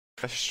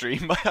press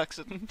stream by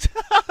accident.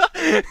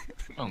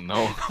 Oh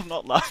no. I'm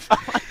not laughing.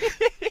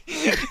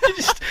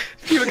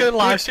 You were going to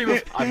live stream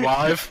of, I'm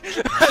live.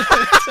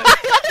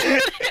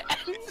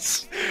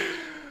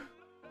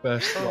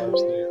 Best live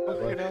stream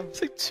ever.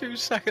 It's like 2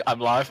 seconds. I'm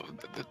live.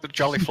 The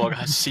Jolly Flog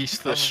has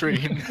ceased the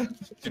stream. Do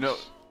you know?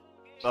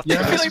 That's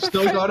Yeah, feel like we've we're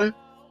still got it.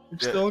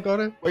 We've Yeah. still got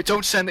it. Wait,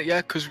 don't send it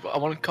yet, because I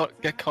want to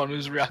get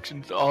Connor's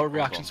reaction, our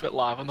reactions to it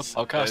live on the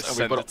podcast, and we've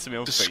send got it to me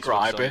on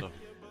describe Facebook, it, Sander.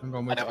 I'm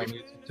going I with know I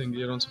need to think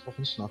you're onto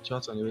fucking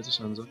Snapchat anyway to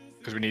send it.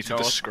 because we need to You know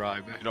what?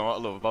 describe it. You know what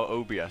I love about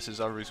OBS is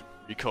I was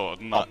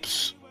recording that.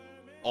 Ops.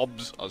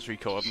 Obs, I was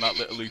recording that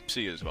little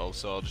loopsie as well,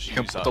 so I'll just You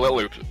can use put that the little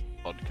loop.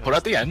 podcast. But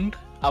at the end,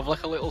 have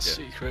like a little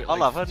secret. I'll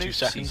like, have a 2 new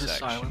seconds of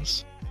C-section.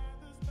 silence.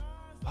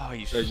 Oh,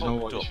 you Yeah, you know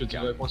what? fucked You up, should do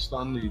Gam. like what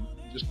Stanley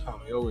just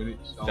cameo in it.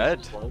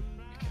 Dead.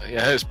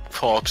 Yeah, his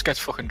corpse gets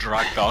fucking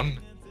dragged on.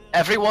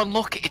 Everyone,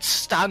 look, it's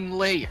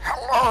Stanley.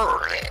 Hello.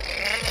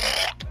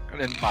 And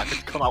then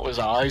maggots come out his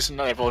eyes, and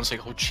then everyone's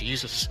like, "Oh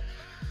Jesus,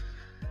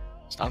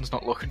 Stan's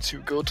not looking too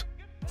good."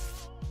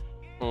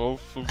 Oh,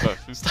 okay.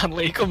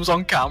 Stanley comes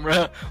on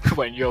camera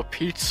when your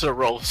pizza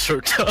rolls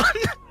are done.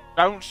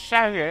 Don't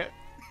say it.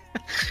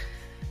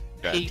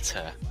 Dead.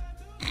 Peter.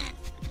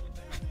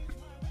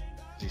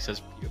 He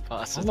says Peter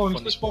Parts. How long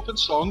is this fucking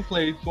song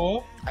played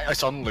for?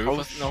 It's on loop. Oh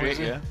no, shit, is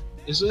it? yeah.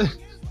 Is it?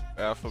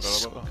 Yeah, I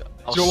forgot about that.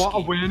 I'll Do you know what? I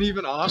ski- wouldn't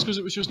even ask because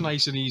it was just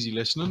nice and easy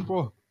listening,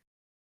 but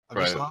I just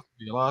Right. started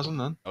realising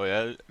then. Oh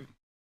yeah,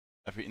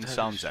 everything There's-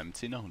 sounds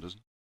empty now, doesn't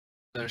it?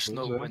 There's Good,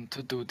 no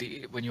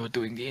sir. when you're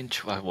doing the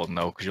intro. I won't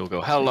know because you'll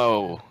go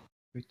hello.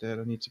 Right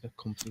there, I need to get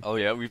comfy. Oh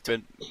yeah, we've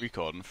been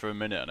recording for a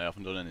minute and I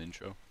haven't done an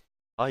intro.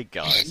 Hi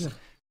guys, Yeah.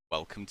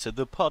 welcome to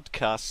the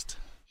podcast.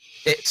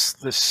 It's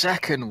the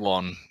second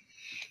one.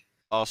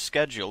 Our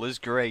schedule is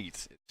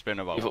great. It's been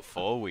about You've-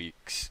 4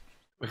 weeks.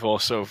 We've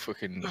also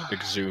fucking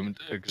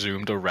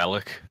exhumed a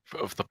relic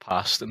of the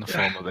past in the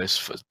form of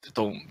this.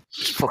 Don't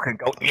just fucking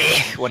go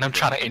when I'm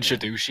trying to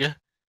introduce you.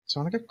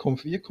 Trying to get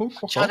comfy, you come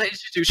fuck Trying off. to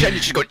introduce you and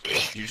you just go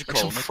You just like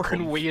some call me a fucking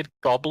cunt. weird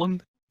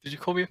goblin. Did you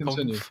call me a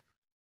Continue. cunt?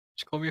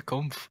 Just call me a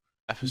cunt.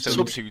 Episode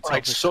Sub- 2 right,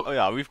 topics. so- Oh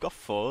yeah, we've got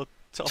 4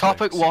 topics.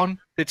 Topic 1.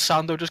 Did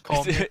Sando just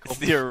call me a It's cunt?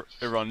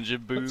 the Orange I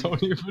boom.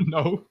 don't even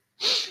know.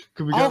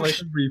 Could we Oh, get like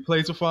a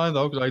replay to find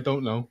out? Because I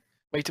don't know.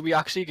 Wait, did we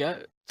actually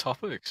get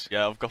topics?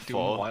 Yeah, I've got Do them a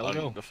 4. while and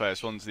ago. the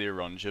first one's the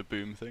Orange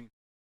boom thing.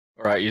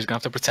 Alright, you're gonna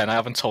have to pretend I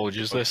haven't told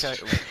you this.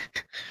 Okay.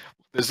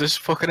 There's this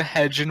fucking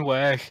hedge in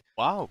work,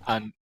 Wow.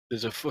 and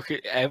there's a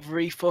fucking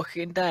every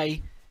fucking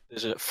day.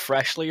 There's a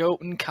freshly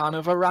opened can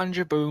of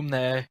Aranja Boom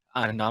there,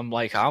 and I'm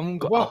like,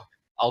 What?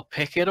 I'll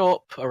pick it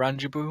up,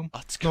 Aranja Boom.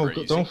 That's No,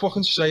 crazy. don't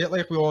fucking say it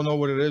like we all know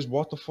what it is.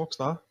 What the fuck's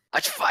that?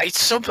 It's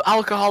some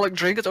alcoholic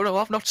drink. I don't know.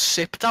 I've not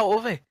sipped out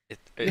of it.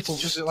 It's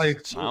Is just it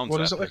like sounds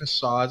what is it, like epic. a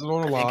cider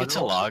or a I lager? think it's a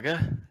or something?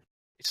 lager.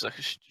 It's like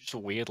just a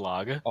weird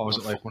lager. Or is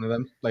it like one of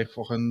them like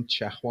fucking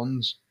Czech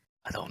ones?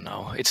 I don't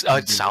know. It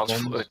Maybe sounds.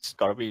 ones. It's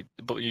gotta be.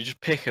 But you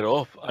just pick it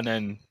up, and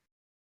then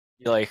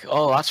you're like,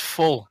 oh, that's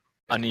full,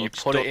 and then you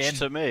Looks put it Dutch in.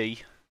 to me.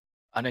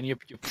 And then you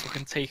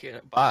fucking take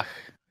it back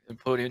and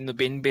put it in the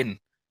bin.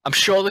 I'm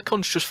sure the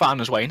cunt's just found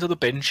his way into the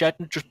bin shed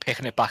and just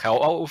picking it back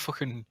out of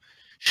fucking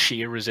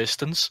sheer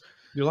resistance.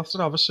 You'll have to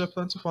have a sip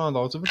then to find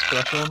out if it's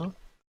fresh or not.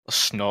 I'll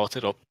snort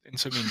it up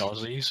into me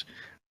nozzies.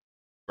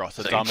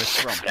 Rotterdam it's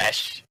from.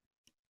 Fresh.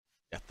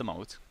 Get them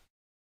out.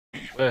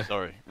 Where?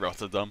 Sorry,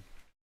 Rotterdam.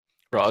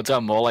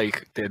 Rotterdam, more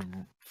like they're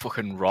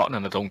fucking rotten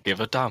and I don't give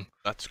a damn.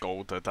 Let's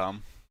go to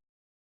Dam.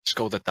 Let's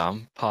go the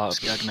damn part of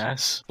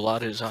Skegness.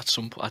 Blood is at this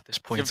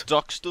If point.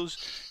 Docs does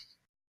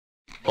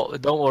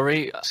But don't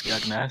worry,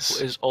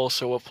 Skegness is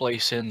also a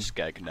place in.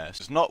 Skegness.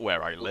 It's not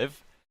where I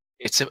live.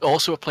 It's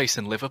also a place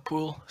in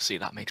Liverpool. See,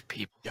 that makes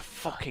people. You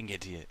fucking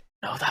idiot.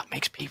 No, that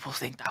makes people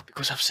think that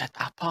because I've said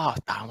that part.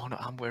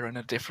 I'm wearing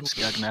a different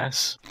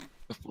Skegness.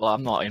 Well,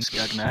 I'm not in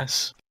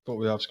Skegness. But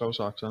we have Scouse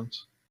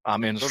accents.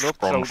 I'm in Shut up,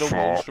 show the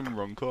walls Scunthorpe. from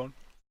Runcorn.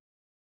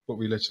 But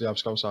we literally have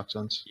Scouse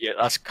accents. Yeah,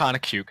 that's kind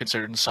of cute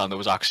considering Sander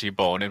was actually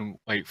born in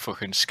like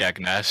fucking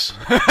Skegness,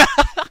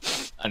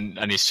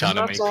 and he's trying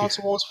to That's make. all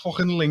towards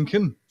fucking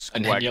Lincoln.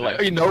 And then you're like, oh,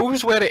 Swaghead. he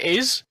knows where it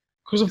is.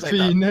 Because I've Like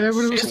been that. there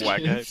when it was a Swaghead.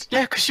 kid.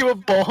 Yeah, because you were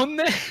born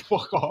there.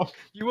 Fuck off.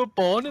 You were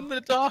born in the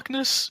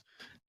darkness,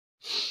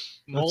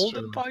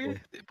 molded true, by that's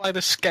it, by the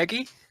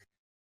Skeggy.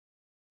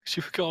 'Cause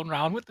you were going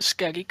round with the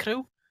Skeggy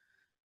crew.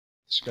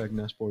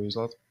 Skegness boys,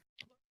 lad.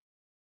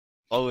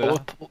 Oh yeah.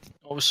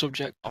 What was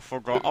subject? I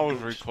forgot I was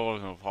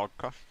recording a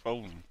podcast.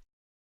 Phone.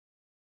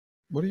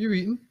 What are you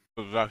eating?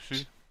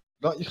 Possession.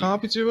 That you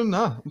can't be doing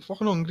that. I'm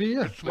fucking hungry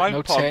here. It's my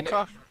no, turn it-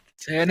 podcast.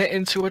 Turn it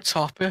into a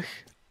topic.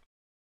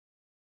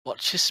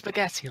 What's your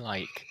spaghetti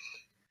like?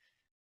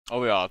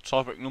 Oh yeah,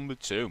 topic number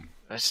 2.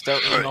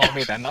 Don't ignore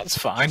me then, that's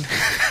fine.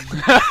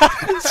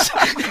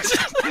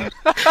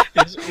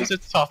 It's a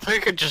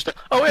topic and just,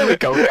 oh, here we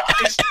go,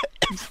 guys.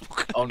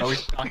 Oh no,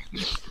 he's not.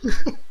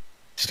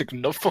 Just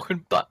no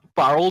fucking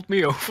barreled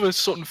me over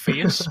something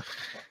fierce.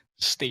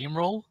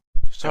 Steamroll.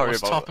 Sorry What's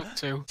about topic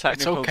 2? It's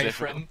technical okay,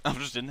 difficulty. friend. I've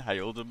just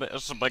inhaled a bit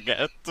of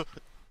spaghetti.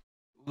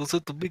 Was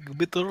it the big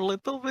bitter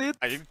little bit?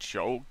 I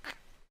joke.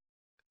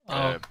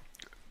 Oh,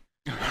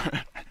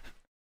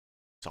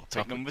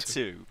 Topic number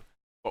 2.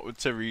 What would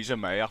Theresa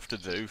May have to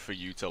do for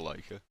you to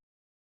like her?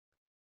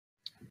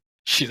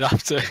 she'd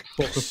have to.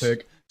 Fuck a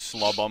pig.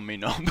 Slob on me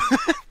knob.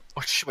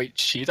 Oh, wait,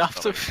 she'd have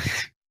to.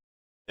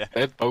 Yeah.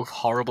 They're both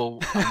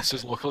horrible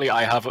answers. Luckily,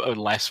 I have a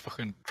less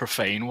fucking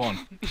profane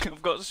one.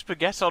 I've got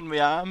spaghetti on my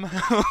arm.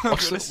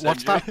 What's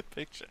that? A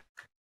picture.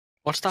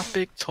 What's that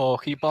big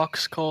talkie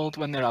box called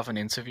when they're having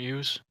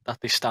interviews that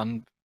they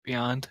stand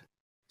behind?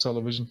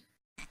 Television.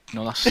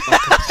 No, that's the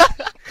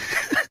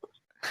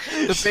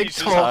big She's just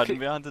talkie. hiding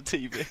behind the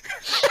TV.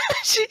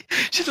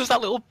 she does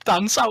that little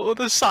dance out of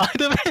the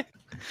side of it.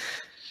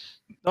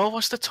 No,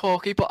 what's the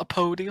talkie but a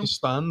podium? The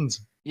stand.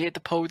 Yeah, the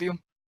podium.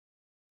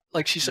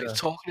 Like she's like Yeah.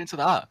 talking into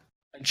that,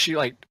 and she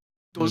like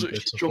does it.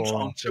 Bits She of jumps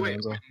falling onto it.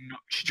 off With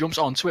she jumps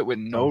onto it with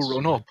no That's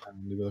run up.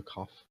 only with a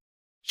cough.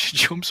 She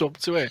jumps up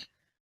to it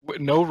with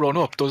no run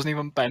up. Doesn't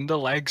even bend her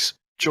legs.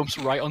 Jumps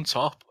right on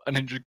top and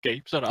then just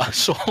gapes her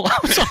ass all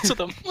out onto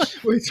them.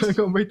 Wait, hang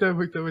on, wait there.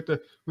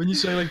 When you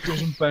say like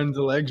doesn't bend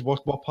the legs,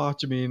 what part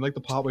do you mean? Like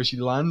the part where she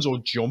lands or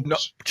jumps? No,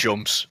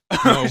 jumps.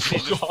 No, She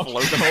fuck just off.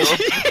 floated No, up.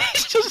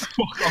 Just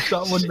fuck off.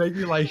 That one made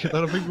me like it.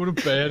 That I think would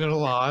have burned it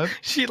alive.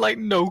 she like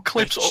no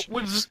clips Bitch.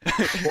 upwards.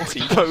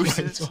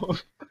 T-poses.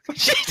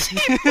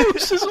 She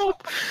poses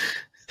up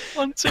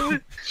onto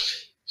it.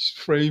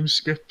 Frame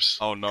skips.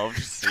 Oh no, I've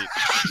just seen.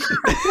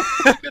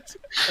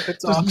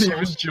 Doesn't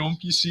even jump.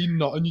 You see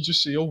nothing. You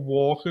just see her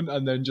walking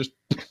and then just.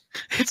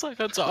 It's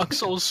like a Dark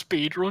Souls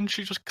speed run.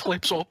 She just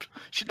clips up.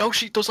 She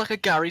does like a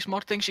Gary's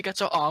mod thing. She gets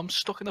her arms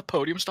stuck in the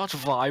podium, starts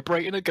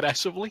vibrating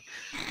aggressively.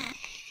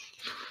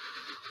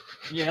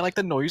 Yeah, like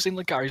the noise in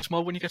the Gary's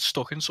mod when you get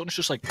stuck in something. It's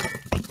just like.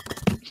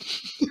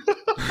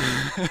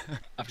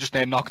 I've just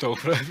near knocked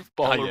over a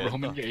bottle yeah, of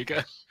rum and no.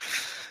 Jaeger.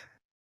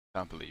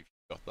 Can't believe you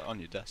got that on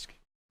your desk.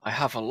 I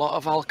have a lot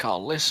of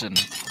alcohol. Listen.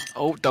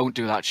 Oh, don't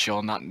do that,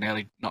 Sean. That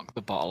nearly knocked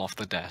the bottle off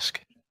the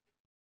desk.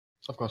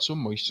 I've got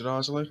some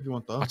moisturiser, like, if you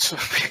want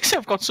that.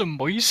 I've got some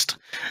moist.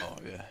 Oh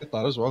yeah. Get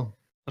that as well.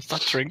 What's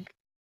that drink?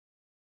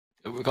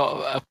 We've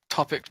got a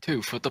topic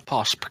too for the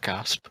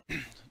podcast.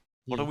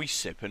 What are we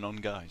sipping on,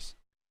 guys?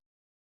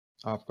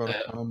 I've got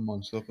a can of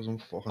Monster because I'm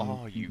fucking.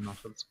 Oh, you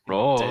knackered.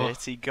 Raw.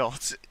 Dirty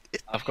got.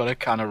 I've got a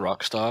can of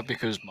Rockstar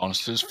because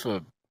Monsters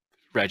for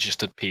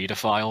registered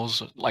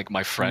paedophiles, like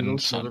my No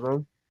friends. sugar,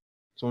 bro.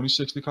 It's only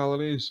 60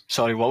 calories.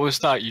 Sorry, what was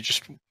that?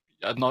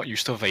 I'm not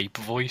used to vape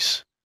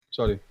voice.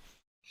 Sorry.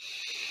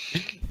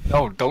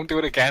 No, don't do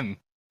it again.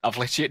 I've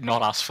literally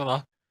not asked for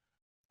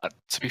that.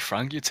 To be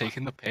frank, you're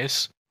taking the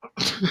piss.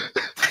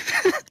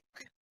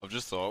 I've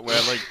just thought we're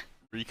like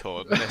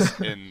recording this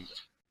in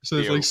So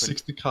there's The like open-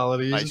 60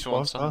 calories. Ice One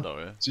What's that?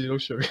 Sando, yeah. Zero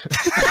sugar.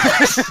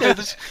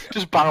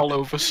 just barrel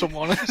over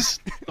someone. It's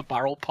the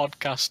Barrel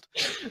Podcast.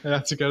 I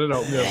had to get it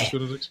out. Yeah,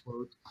 should have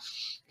exploded.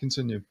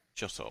 Continue.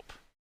 Shut up.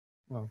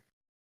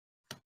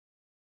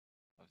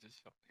 I've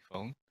just got my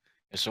phone.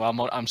 Yeah, so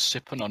I'm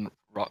sipping on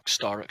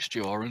Rockstar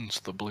Endurance,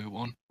 the blue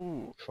one.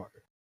 Ooh, Fuck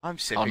it. I'm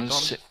sipping on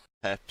si-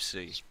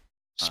 Pepsi.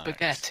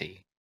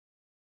 spaghetti.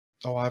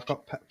 Oh, I've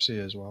got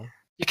Pepsi as well.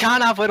 You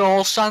can't have it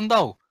all,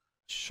 Sando.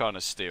 Just trying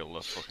to steal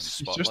the fucking He's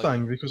spotlight. just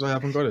angry because I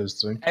haven't got his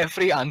drink.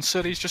 Every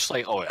answer, he's just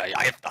like, oh, I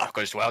have that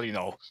as well, you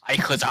know. I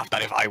could have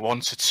that if I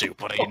wanted to,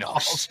 but, you know,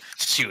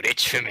 it's too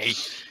rich for me.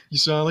 You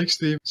sound like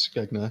Steve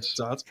Skegness,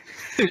 Dad.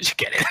 Just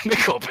get it in the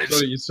cupboard.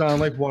 Sorry, you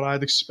sound like what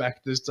I'd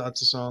expect his dad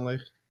to sound like.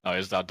 No,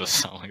 his dad does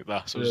sound like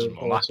that, so his Yeah,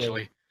 mum, also.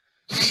 actually.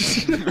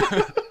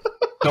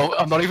 No,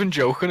 I'm not even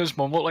joking. His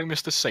mum looked like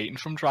Mr. Satan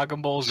from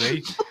Dragon Ball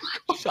Z.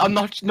 I'm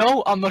not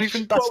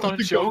even, that's not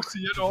a joke.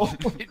 At all.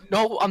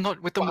 No, I'm not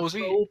with the Back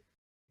muzzy. row,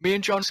 Me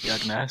and John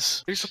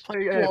Skegness used to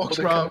play Walks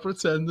around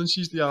pretending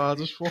she's the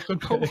hardest fucking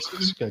person.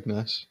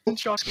 Skegness.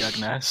 John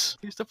Skegness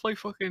used to play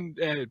fucking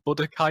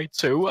Budokai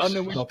 2, and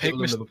then we Not pick putting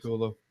in Mr. Liverpool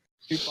though.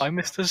 We buy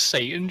Mr.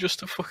 Satan just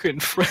to fucking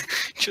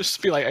just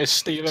to be like a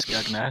Steven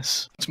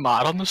Skegness. It's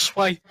mad on the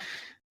sway.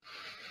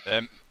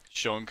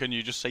 Sean, can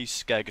you just say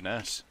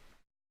Skegness?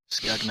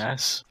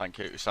 Skegness. Thank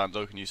you.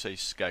 Sando, can you say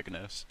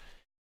Skegness?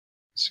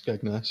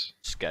 Skegness.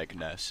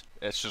 Skegness.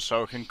 It's just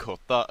so I can cut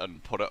that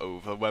and put it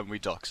over when we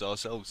dox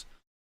ourselves.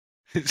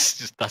 It's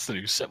just that's the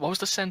new set. What was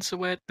the censor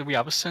word? Did we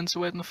have a censor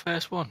word in the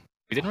first one?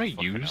 We didn't really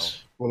Fucking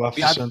use. We'll have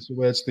We to had- censor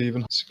word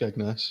Stephen.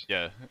 Skegness.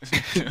 Yeah.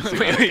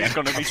 Wait. It's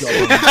gonna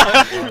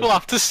be We'll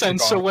have to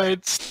censor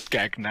word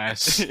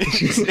Skegness.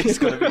 it's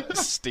gonna be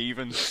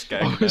Steven Oh,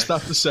 Skegness. is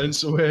that the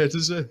censor word,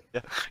 is it?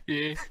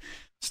 Yeah. I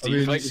Steven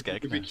mean, if we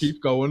Skegness.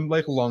 keep going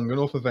like long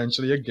enough,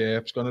 eventually a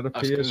gap's gonna I was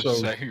appear, gonna so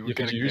say, we're you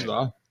can gonna use get-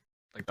 that.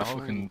 Like the Oh.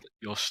 fucking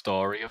your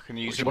story. I can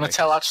Do use you your want to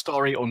tell that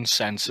story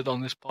uncensored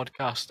on this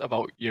podcast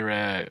about your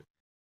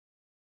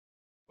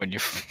when you?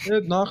 Yeah,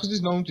 no, because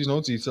there's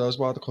no details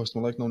about the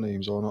customer, like no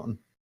names or nothing.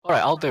 All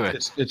right, I'll do it.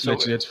 It's So-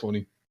 literally, it's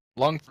funny.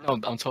 No, I'm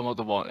talking about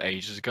the one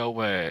ages ago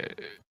where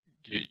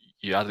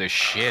you had this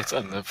shit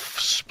and the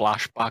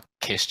splashback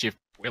kissed you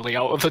Willy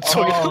out of the Oh.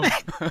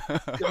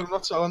 toilet. Yeah, I'm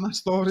not telling that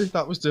story.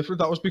 That was different.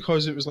 That was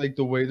because it was like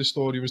the way the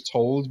story was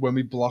told. When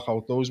we block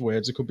out those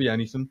words, it could be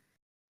anything.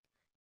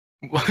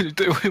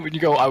 When you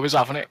go, I was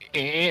having it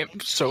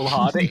ape so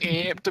hard, it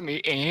aped me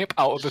ape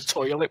out of the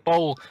toilet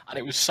bowl, and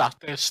it was sat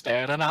there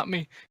staring at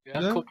me. Yeah,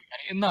 Yeah. could be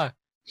anything there.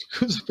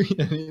 Could be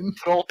anything.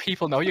 For all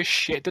people know, you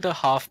shitted a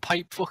half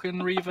pipe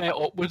fucking revert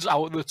upwards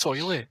out of the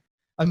toilet.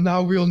 And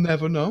now we'll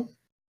never know.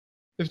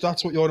 If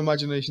that's what your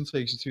imagination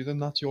takes you to, then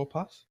that's your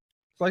path.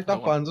 It's like that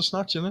Oh.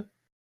 Bandersnatch, innit?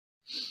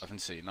 I haven't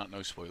seen that.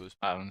 No spoilers.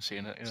 I haven't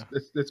seen it. Yeah.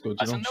 It's good.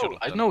 I You know? didn't shut know.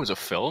 up I then. know it was a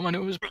film, and I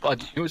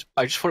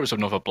just thought it was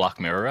another Black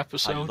Mirror I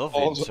episode. love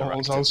All I'll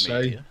interactive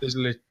say media. is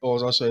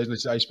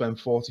literally I spent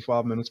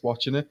 45 minutes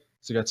watching it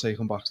to get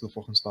taken back to the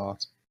fucking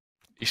start.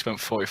 He spent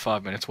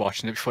 45 minutes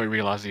watching it before he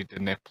realised he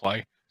didn't hit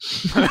play.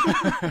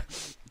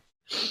 It's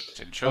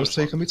intro I was as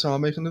well. taking my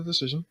time making the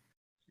decision.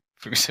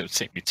 I think he said,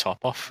 "Take me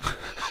top off."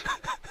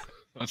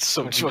 What's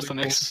the next?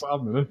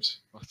 45 minutes.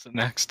 What's the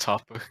next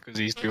topic? Because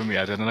he's doing me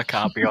head in, and I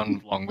can't be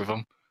on long with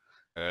him.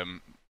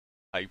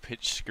 High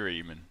pitched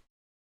screaming.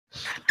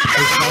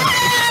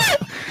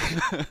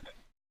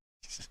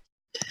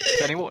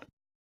 Anyone?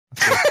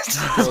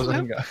 Girls, I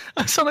think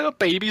I sound like a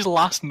baby's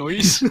last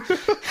noise. on.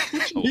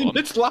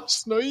 it's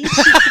last night.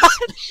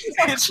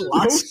 It's Don't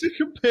last. to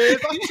compare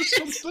that to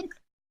something.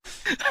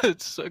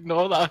 It's,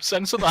 ignore that.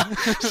 Censor that.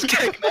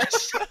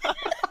 Skegness.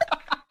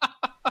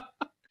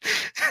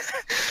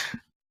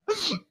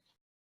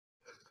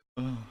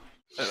 Love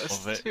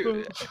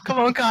it. Come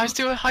on, guys,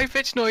 do a high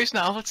pitched noise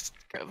now. Let's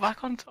get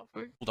back on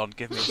topic. Hold on,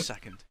 give me a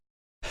second.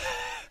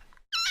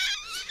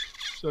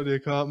 Sorry, I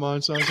can't,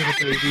 man. Sounds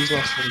like a baby's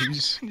last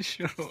days.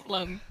 Shut up,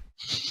 Lan.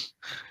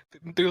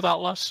 Didn't do that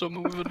last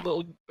summer with a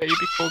little baby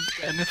called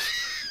Kenneth.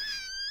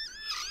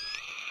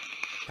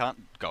 Can't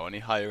go any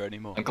higher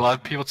anymore. I'm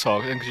glad people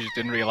talking because you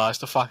didn't realise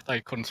the fact that I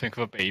couldn't think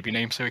of a baby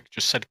name, so he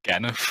just said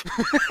Kenneth.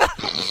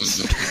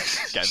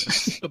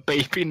 Kenneth. A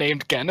baby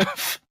named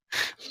Kenneth.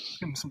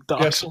 Some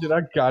dark Guess Souls. you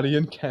had Gary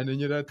and Ken in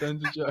your head then,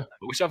 did you? I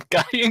wish I've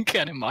Gary and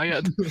Ken in my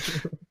head.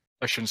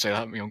 I shouldn't say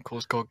that. My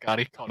uncle's called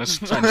Gary. Connor's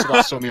censor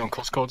that, so my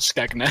uncle's called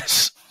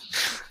Skegness.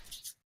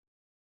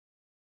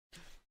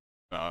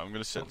 No, I'm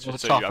gonna censor Another it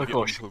so you have topic, your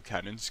or- Uncle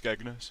Ken and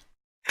Skegness.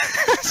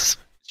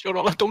 Shut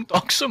up, don't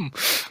dox him.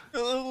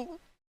 Oh,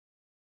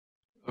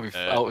 We've Uh,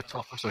 out of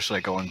topic, so should I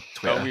go on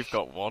Twitter? we've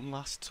got one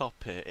last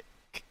topic.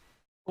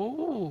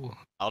 Oh,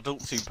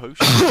 Adult 2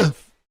 potion.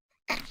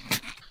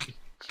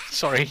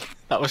 sorry.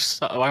 That was.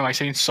 Why am I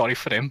saying sorry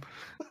for him?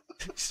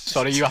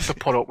 Sorry, you have to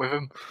put up with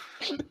him.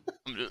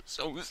 I'm just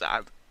so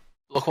sad.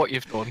 Look what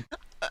you've done.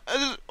 I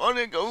just want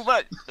to go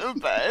back to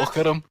bed. Look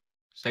at him.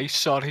 Say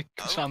sorry,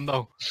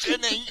 Sando.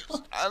 Denise,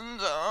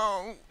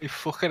 and He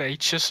fucking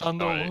hates you,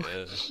 Sando. Alright,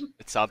 Look.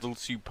 it's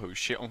adults who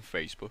post shit on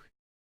Facebook.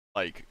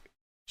 Like,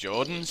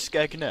 Jordan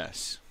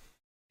Skegness.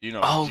 You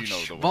know, Oh, you know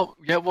the one. well,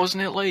 yeah,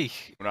 wasn't it like?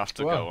 I'm gonna have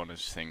to Wow. go on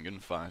his thing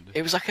and find it.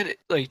 It was like a,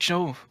 like, you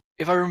know,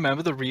 if I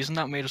remember, the reason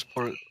that made us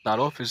put that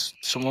up is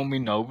someone we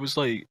know was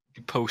like,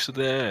 he posted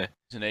there.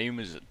 His name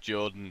is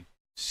Jordan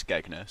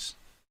Skegness.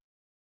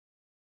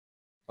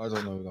 I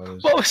don't know who that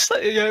is. What was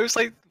that? Yeah, it was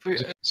like,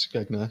 Is it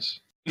Skegness?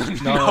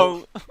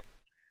 No.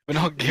 we're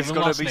not He's giving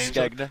gonna last be names.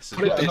 Skegness.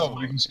 Put it Yeah, this no,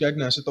 way. we can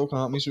Skegness it though,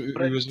 can't we? So who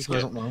But is it? I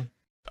don't know.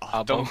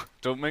 Oh,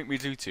 don't make me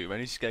do too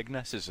many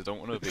Skegnesses. I don't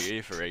want to be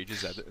here for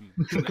ages editing.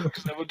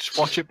 Because then we'll just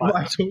watch it Well,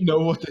 back. I don't know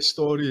what this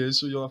story is,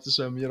 so you'll have to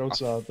send me it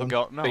outside. Then.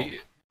 Forgot now.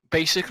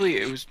 Basically,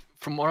 it was,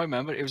 from what I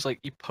remember, it was like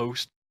you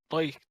post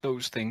like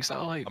those things that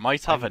are like I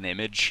might have an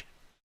image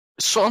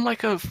something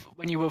like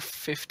when you were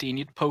 15,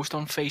 you'd post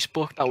on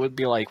Facebook. That would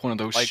be like one of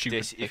those like stupid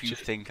this if you pictures.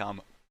 think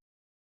I'm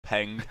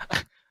peng.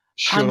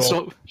 Shut Hands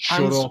up. up, Shut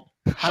hands up.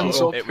 hands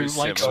Shut up. It Who was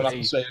likes I don't similar. have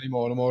me? to say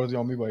anymore. I'm already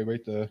on my way.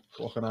 Wait there.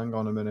 Fucking hang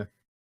on a minute.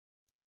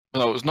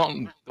 No, it was not.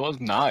 It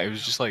wasn't that. It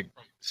was just like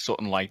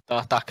something like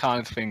that. That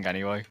kind of thing.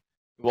 Anyway, it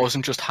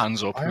wasn't just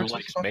hands up. I Who actually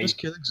likes thought me? this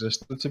kid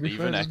existed. To be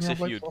fair, Even doesn't X he if have,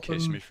 like, you'd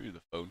kiss fucking me through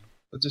the phone.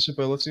 a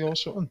disability or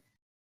something?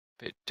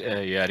 But,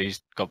 yeah,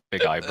 he's got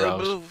big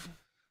eyebrows.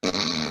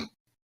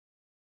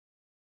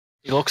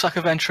 He looks like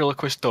a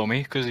ventriloquist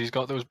dummy because he's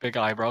got those big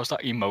eyebrows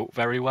that emote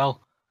very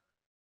well.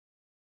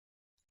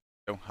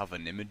 Don't have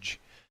an image.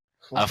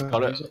 I've Fucking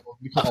got hell, it.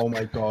 he's a- Oh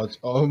my god.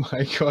 Oh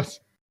my god.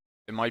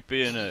 It might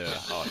be in a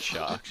hard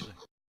chat actually.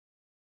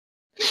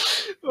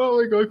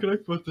 Oh my god, can I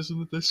put this in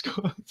the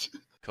Discord?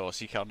 Of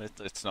course you can.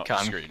 It's not Can.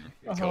 a screen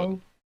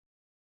recording.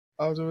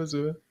 How do I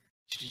do it?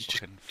 You just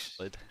Fucking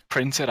slid.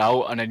 print it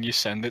out and then you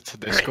send it to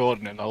Discord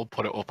and then I'll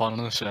put it up on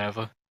the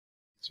server.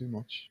 Too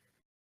much.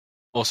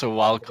 Also,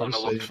 while I've gotta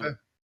Connor looks save for it.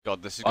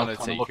 God, this is Well, gonna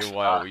Connor take looks a for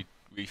while. that.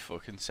 We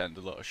fucking send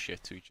a lot of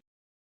shit to each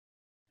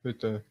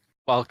But,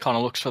 while Connor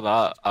looks for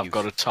that, I've You've-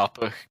 got a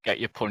topic. Get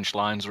your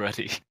punchlines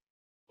ready.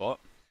 What?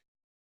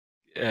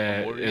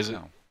 I'm worried Is it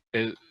now.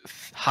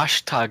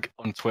 hashtag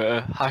on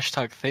Twitter?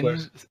 Hashtag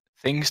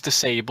things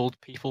disabled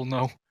people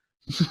know.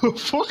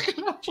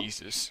 fucking hell.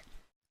 Jesus.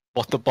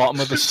 What the bottom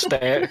of the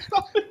stair?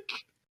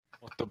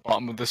 What the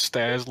bottom of the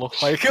stairs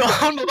look like?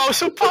 Oh no, that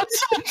was a bad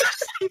song to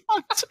say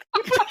that.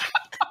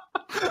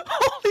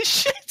 Holy Holy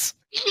shit!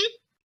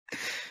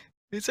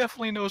 He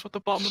definitely knows what the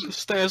bottom of the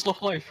stairs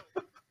look like.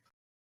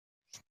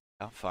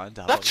 Can't find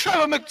out. That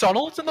Trevor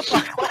McDonald's in the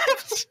back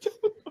left.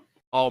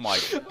 Oh my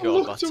I god,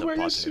 looked that's a away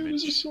bad as soon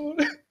as I image. saw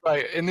it.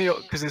 Right,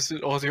 because this is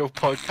an audio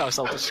podcast,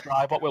 I'll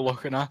describe what we're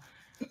looking at.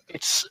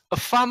 It's a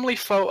family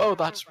photo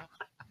that's...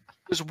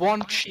 There's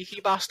one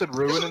cheeky bastard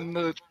ruining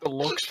the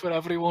looks for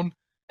everyone.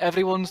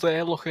 Everyone's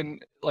there looking,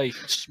 like,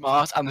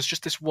 smart, and there's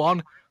just this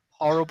one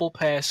horrible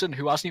person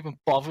who hasn't even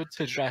bothered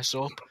to dress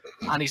up,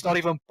 and he's not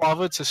even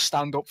bothered to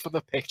stand up for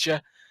the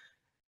picture.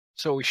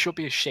 So he should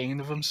be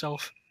ashamed of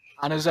himself.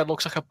 And his head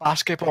looks like a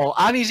basketball,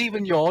 and he's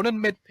even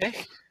yawning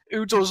mid-pick.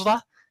 Who does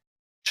that?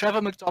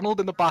 Trevor McDonald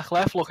in the back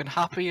left looking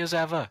happy as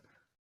ever.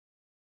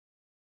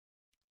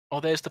 Oh,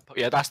 there's the...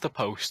 Yeah, that's the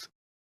post.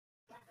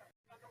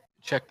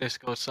 Check this,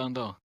 go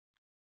Sando.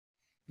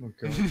 Oh,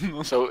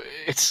 God. So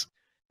it's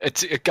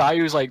a guy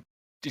who's like,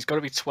 he's got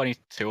to be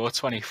 22 or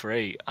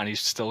 23, and he's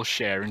still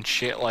sharing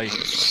shit. Like,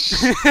 he's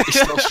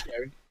still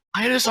sharing.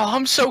 Why are his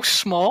arms so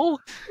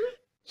small?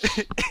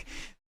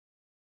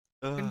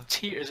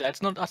 His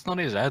head's not. That's not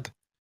his head.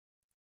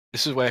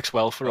 This works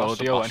well for Oh,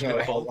 audio. Sebastian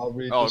Anyway. Vettel. I'll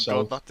read Oh this god,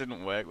 out. that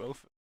didn't work well.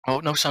 Oh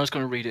no, Sam's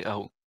going to read it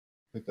out.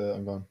 Like that,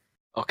 I'm gone.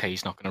 Okay,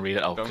 he's not going to read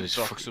it out Don't because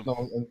talk he's some. No,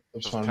 I'm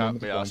Just trying to can't remember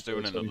be the asked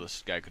doing blank another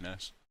words,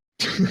 skegness.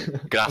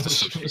 gonna have I to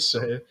was gonna say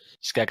it.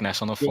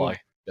 Skegness on the fly.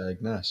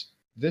 Skegness.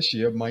 This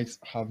year might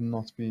have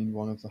not been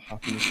one of the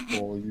happiest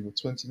for you, but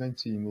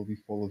 2019 will be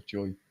full of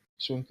joy.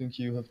 Something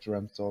you have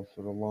dreamt of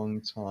for a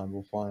long time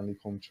will finally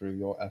come true.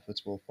 Your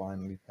efforts will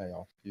finally pay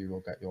off. You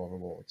will get your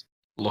rewards.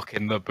 Look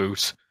in the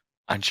boot,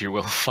 and you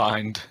will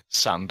find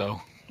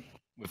Sando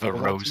with a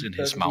Well, rose that's in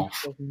his incredibly mouth.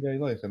 fucking gay,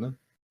 like, isn't it?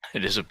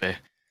 It is a bit.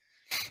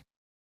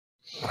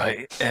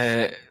 Right,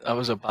 that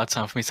was a bad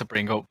time for me to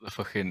bring up the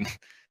fucking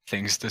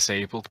things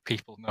disabled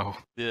people know.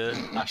 Yeah.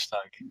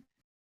 Hashtag.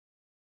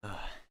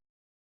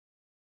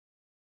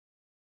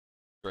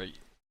 Great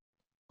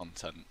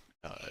content.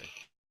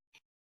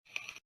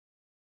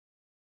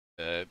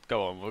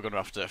 Go on, we're gonna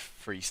have to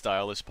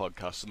freestyle this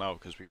podcast now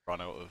because we've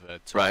run out of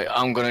time. Right,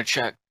 I'm gonna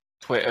check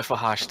Twitter for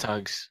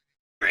hashtags.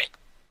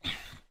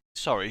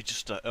 Sorry,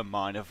 just a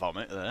minor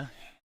vomit there.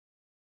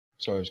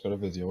 Sorry, it's got a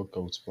video of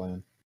goats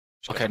playing.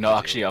 Just Okay, got a no, video.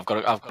 actually, I've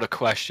got a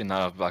question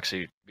that I've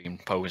actually been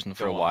posing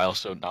for Go a on. while,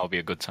 so now would be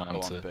a good time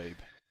Go to. on, babe.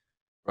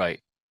 Right,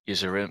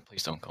 you're in.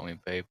 Please don't call me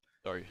babe.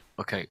 Sorry.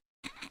 Okay,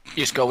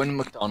 you just go in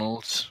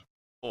McDonald's.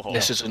 Oh,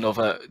 This is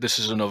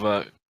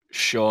another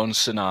Sean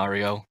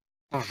scenario.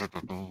 It's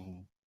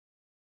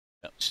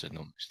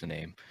the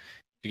name.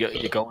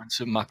 You go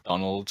into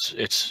McDonald's.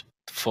 It's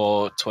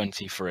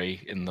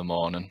 4:23 in the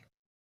morning.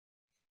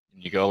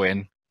 You go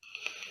in,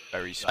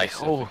 very like,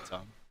 specific oh.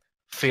 time.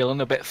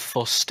 feeling a bit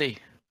fusty,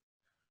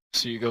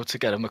 so you go to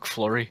get a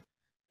McFlurry.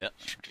 Yeah.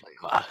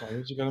 Why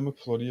would you get a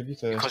McFlurry if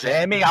you're Because thirsty?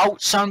 hear me out,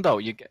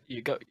 Sando.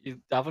 You're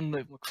having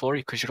the McFlurry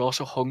because you're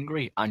also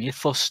hungry and you're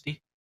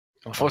thirsty.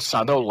 I thought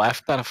Sando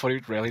left, and I thought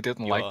he really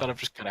didn't You like are. that. I've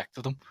just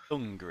connected him.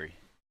 Hungry.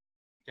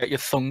 Yeah, you're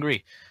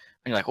hungry,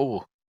 and you're like,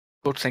 oh,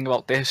 good thing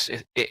about this,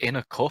 it in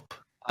a cup,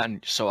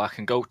 and so I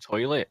can go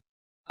toilet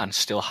and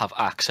still have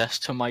access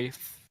to my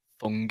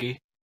fungi.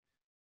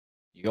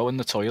 You go in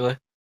the toilet.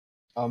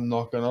 I'm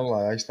not gonna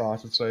lie, I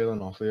started sailing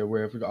off here.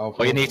 Where have we got?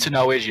 All you need to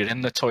know is you're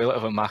in the toilet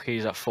of a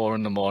Mackey's at 4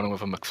 in the morning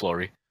with a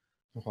McFlurry.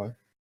 Okay.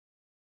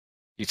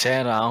 You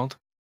turn around.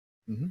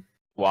 Mhm.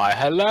 Why,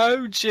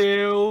 hello,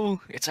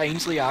 Jill. It's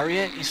Ainsley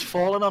Harriott. He's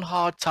fallen on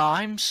hard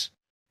times.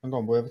 Hang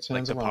on, wherever it Like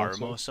turns the around.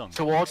 Paramore song.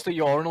 Towards the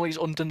urinal, he's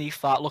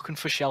underneath that looking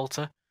for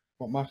shelter.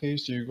 What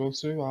Mackey's do you go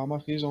to? Our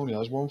Mackey's only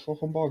has one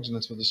fucking box and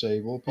it's for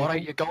disabled people.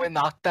 Alright, you go in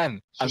that then.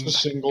 It's just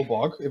a single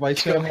bog. If I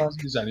turn around,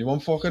 is anyone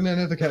fucking in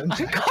it again?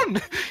 Hang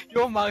on.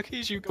 Your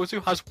Mackey's you go to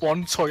has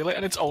one toilet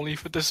and it's only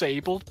for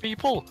disabled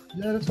people.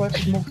 Yeah, it's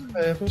like a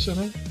multi-purpose,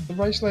 isn't it? The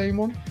Rice Lane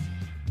one.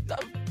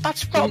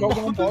 That's It's got got more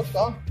one than, bog,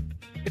 that.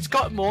 it's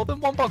got more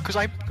than one bug because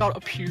I got a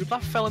pube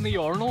that fell in the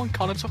urinal and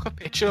Connor took a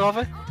picture of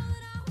it.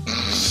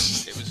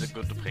 It was a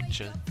good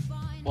picture.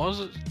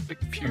 Was it the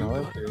I know,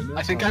 pube? I've seen it.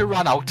 I think I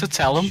ran out to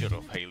tell him. Shut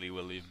up, Hayley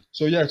Williams.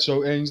 So yeah,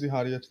 so Ainsley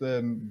Harriott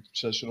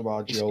says something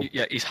about Jill.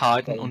 He's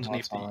hiding falling hard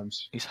underneath the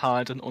times. he's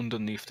hiding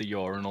underneath the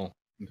urinal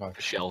Okay.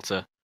 for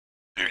shelter.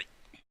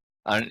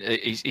 And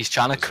he's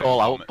trying to Was it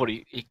crawl out, vomit? but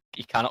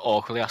he kind of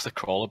awkwardly has to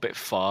crawl a bit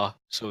far,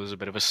 so there's a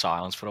bit of a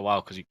silence for a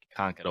while because he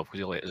can't get up because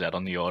he laid his head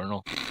on the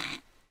urinal.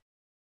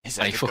 His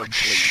And he head fucking complete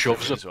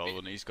shoves through a- as well,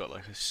 and he's got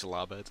like a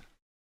slab head.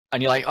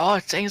 And you're like, oh,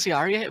 it's Ainsley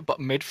Harriott, but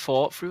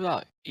mid-thought through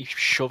that, he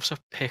shoves a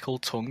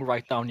pickled tongue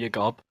right down your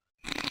gob,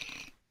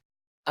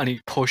 and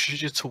he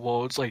pushes you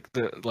towards the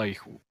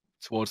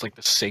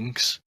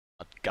sinks.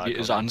 I'd gag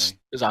His on hands, me.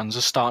 his hands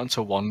are starting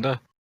to wander,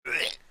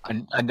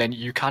 and then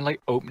you can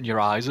like open your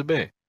eyes a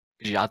bit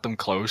because you had them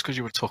closed because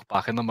you were tucked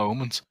back in the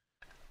moment,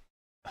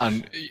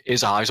 and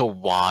his eyes are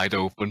wide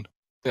open.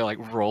 They're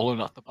like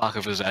rolling at the back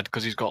of his head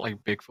because he's got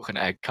like big fucking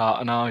egg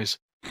carton eyes.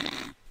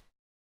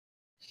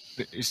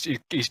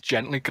 He's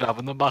gently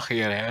grabbing the back of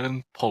your hair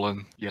and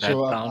pulling your head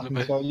So I down a can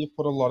bit. tell you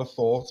put a lot of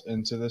thought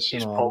into this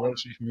He's scenario. pulling-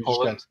 So if we just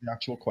pulling. get to the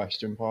actual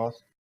question part.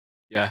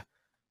 Yeah.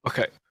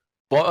 Okay.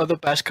 What are the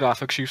best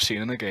graphics you've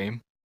seen in a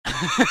game?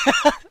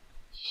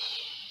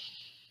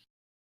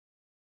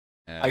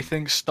 I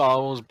think Star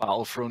Wars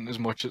Battlefront, as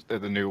much as they're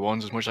the new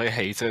ones, as much as I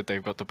hate it,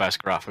 they've got the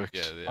best graphics.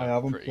 yeah, they I are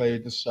haven't pretty played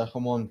good. the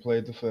second one,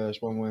 played the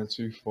first one, weren't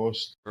too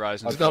fussed.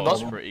 Horizon No, 4 is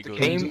that's pretty the good.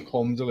 game- Kingdom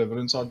Come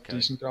Deliverance had Okay.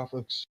 decent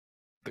graphics.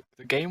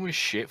 The game was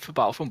shit for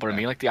Battlefront, but I Yeah.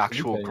 mean like the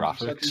actual The games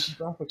had graphics. decent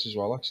graphics as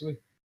well, actually.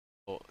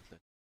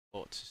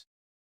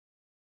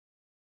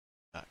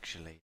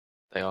 Actually,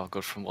 They are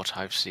good from what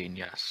I've seen,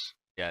 yes.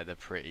 yeah, they're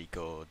pretty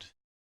good.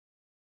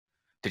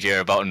 Did you hear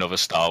about another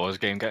Star Wars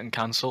game getting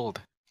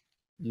cancelled?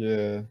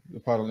 Yeah,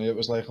 apparently it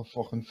was like a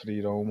fucking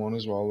free roam one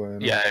as well,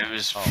 weren't it? Yeah, it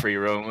was Oh. free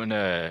roaming.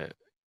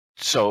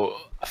 So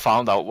I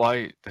found out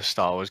why the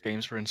Star Wars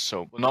games were in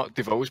so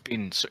they've always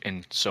been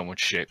in so much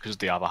shit because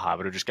they have a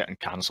habit of just getting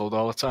cancelled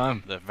all the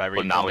time. They're very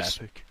But now it's-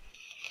 epic.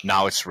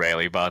 Now it's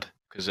really bad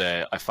because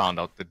I found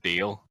out the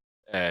deal.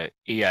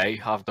 EA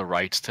have the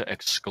rights to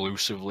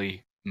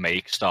exclusively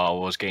make Star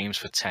Wars games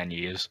for 10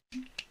 years,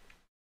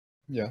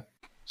 Yeah.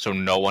 so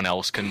no one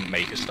else can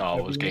make a Star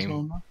Wars Everyone's game.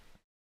 known that.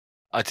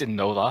 I didn't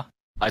know that.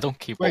 I don't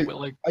keep Wait. up with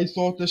like. I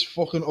thought this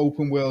fucking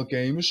open world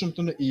game was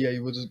something that EA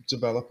was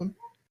developing.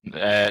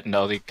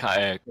 No, they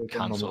Like,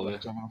 cancelled I'm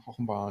it. having a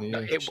fucking Barney.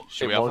 No, here.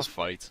 Should we have was. a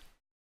fight?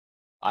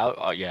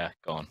 Yeah,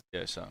 go on.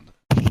 Yeah, sound.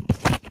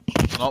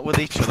 Not with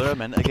each other, I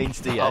meant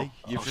against EA.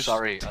 You've just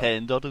sorry.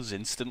 turned on us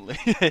instantly.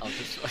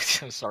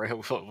 Sorry, I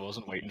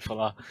wasn't waiting for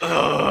that.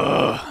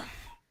 Ugh.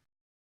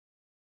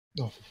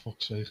 Oh, for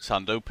fuck's sake.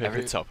 Sando, pick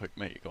Every- a topic,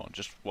 mate. Go on.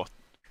 Just what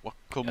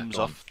comes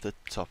go on. off the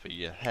top of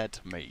your head,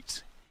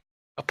 mate?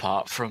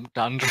 Apart from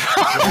dandruff.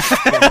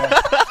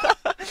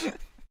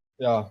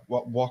 Yeah,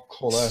 what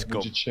colour Scum.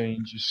 would you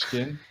change your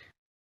skin?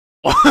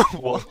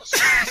 What?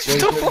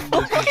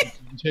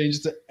 Change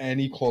it to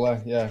any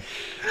colour, yeah.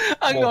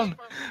 Hang Well- on.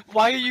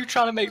 Why are you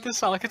trying to make this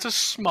sound like it's a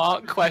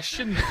smart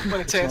question when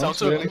it turns out Sounds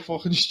to really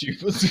fucking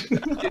stupid.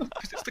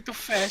 it's like the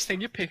first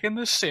thing you pick in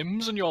The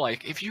Sims, and you're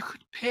like, if you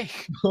could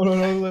pick no,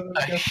 let a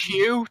us get...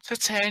 hue to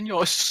turn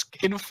your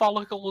skin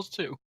follicles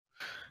to.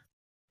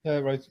 Yeah,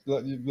 right,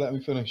 let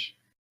me finish.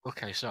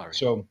 Okay, sorry.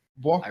 So,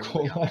 what I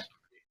really colour am.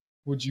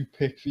 would you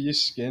pick for your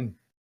skin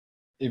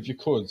if you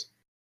could?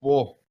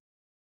 But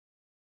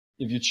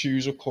if you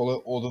choose a colour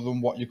other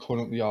than what you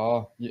currently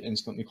are, you're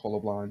instantly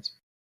colourblind.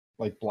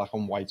 Like black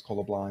and white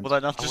colourblind. Well,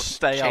 then I'll I just wouldn't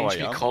stay how I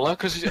change my am. colour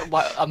because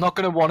I'm not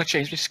going to want to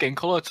change my skin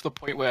colour to the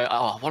point where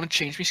I want to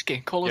change my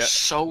skin colour Yeah.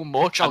 so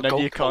much I'll And then go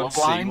you can't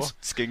see colourblind. what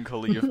skin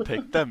colour you've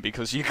picked then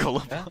because you're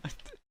colourblind.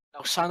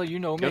 Now, Sandra, you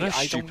know me. You're a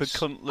I stupid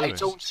don't. cunt, Lewis. I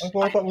don't. I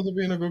thought that would have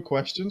been a good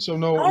question, so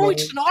no. No,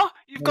 it's not.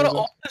 You've got to no,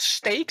 up the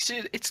stakes.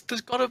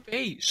 There's got to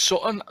be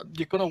something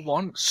you're gonna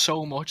want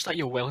so much that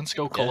you're willing to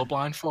go Yeah.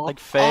 colourblind for. Like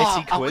 30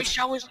 I quid.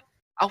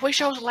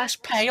 wish I was less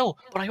pale,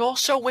 but I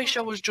also wish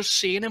I was just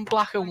seeing in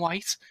black and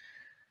white.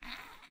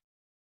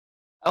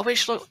 I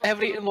wish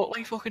everything looked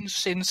like fucking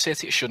Sin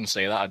City. I shouldn't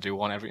say that. I do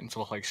want everything to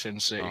look like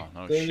Sin City. Oh,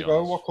 no There you go.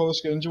 chance. What colour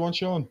skin do you want,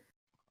 Sean?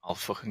 I'll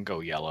fucking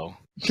go yellow.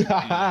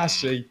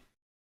 See.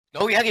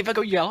 Oh yeah, if I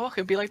go yellow, I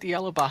can be like the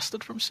yellow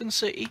bastard from Sin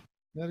City.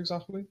 Yeah,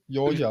 exactly.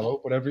 You're yellow,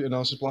 but everything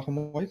else is black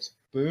and white.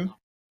 Boom.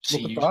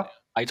 See, Look at that.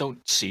 I don't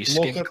see Look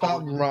skin at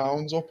colour. that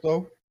rounds up,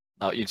 though.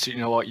 No, you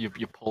know what? You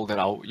pulled it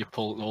out. You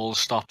pulled all the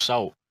stops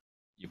out.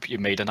 You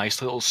made a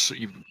nice little.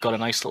 You got a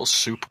nice little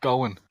soup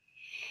going.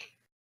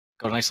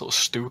 Got a nice little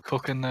stew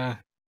cooking there.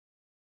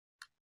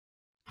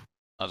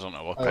 I don't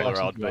know what I colour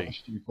actually I'd do have a be.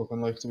 stew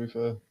cooking life, to be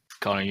fair.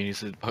 Connor, you need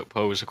to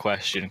pose a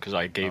question because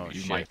I gave Oh,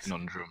 you my shit.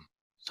 conundrum.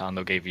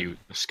 Sando gave you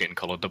the skin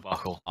colour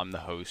debacle. I'm the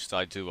host.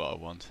 I do what I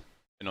want.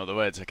 In other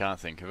words, I can't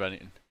think of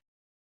anything.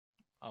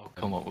 I'll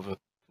come up with a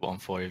one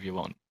for you if you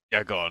want.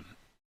 Yeah, go on.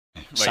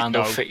 Wait, Sando,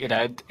 no. fit your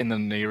head in the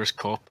nearest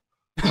cup.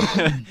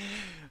 I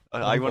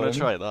want going. to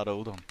try that.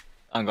 Hold on.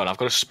 Hang on, I've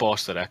got a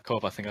Sports Direct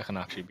cup. I think I can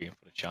actually be in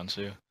for a chance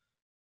here.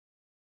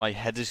 My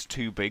head is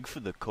too big for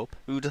the cup.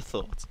 Who'd have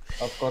thought?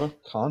 I've got a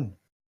can.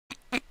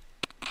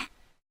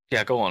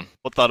 Yeah, go on.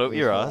 Put that up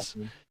your ass.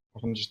 I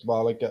can just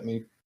about like get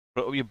me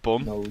Put it up your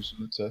bum. nose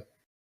and tip.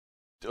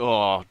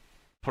 Oh,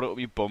 put it up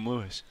your bum,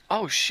 Lewis.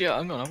 Oh shit,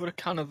 hang on. I've got a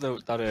can of that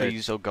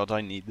Please, oh God,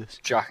 I need this.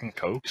 Jack and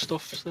Coke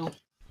stuff still.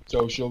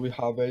 So shall we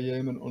have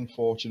an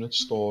unfortunate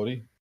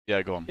story?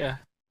 Yeah, go on. Yeah,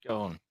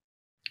 go on.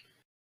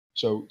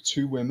 So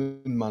two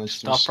women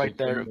managed to Stop escape right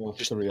there. from North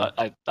Just, Korea.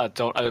 I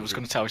don't. I was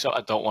going to tell you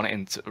something. I don't want to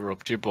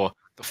interrupt you, but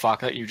the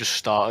fact that you just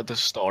started the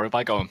story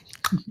by going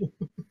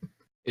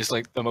is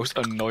like the most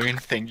annoying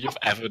thing you've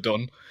ever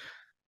done.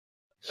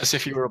 As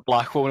if you were a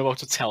black woman about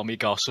to tell me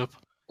gossip.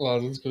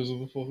 Lad, it's because of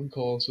the fucking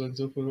call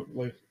centre for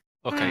like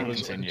Okay, it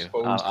was continue.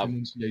 exposed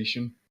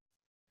pronunciation.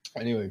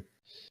 Anyway,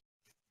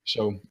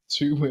 so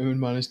two women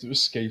managed to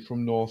escape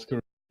from North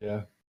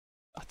Korea.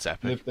 That's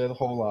epic. Lived there the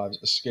whole lives.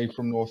 Escape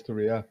from North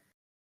Korea.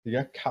 They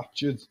get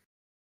captured,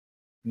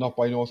 not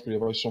by North Korea,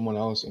 but by someone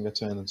else, and get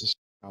turned into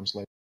ham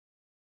slaves.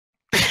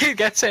 It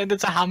gets turned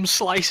into ham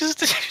slices.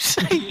 Did you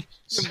say?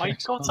 The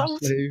mic got Ham out.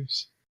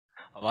 slaves.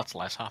 Oh, that's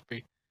less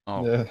happy.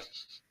 Oh, Yeah.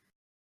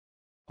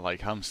 I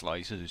like ham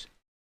slices.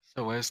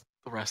 So where's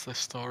the rest of this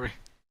story?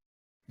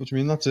 What do you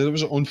mean that's it? It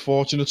was an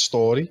unfortunate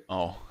story.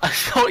 Oh, I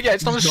thought, yeah,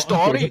 it's not a There's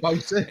nothing story. good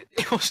about it.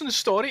 It wasn't a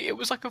story. It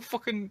was like a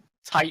fucking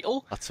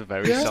title. that's a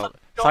very Yeah. sad.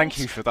 Thank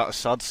you for that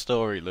sad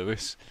story,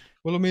 Lewis.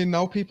 Well, I mean,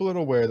 now people are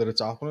aware that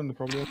it's happening. They're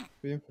probably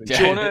being pretty. Yeah.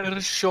 Do you want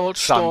a short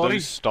story?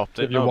 Sanders stopped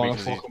it. If you No, want a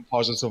because he- fucking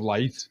positive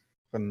light,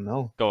 then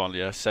no. Go on,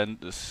 yeah.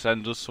 Send us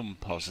some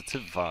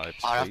positive vibes,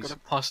 I've please. got a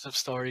positive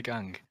story,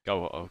 gang.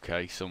 Go.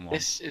 Okay, someone.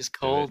 This is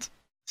called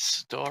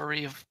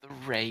Story of the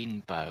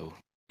Rainbow.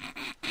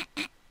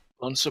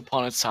 Once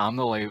upon a time,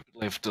 there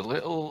lived a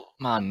little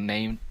man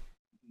named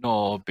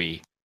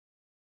Norby.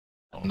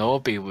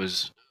 Norby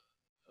was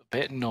a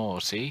bit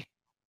naughty.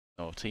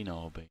 Naughty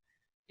Norby.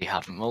 He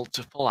had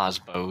multiple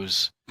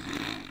Asbos,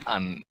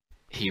 and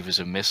he was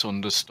a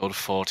misunderstood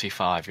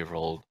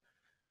 45-year-old.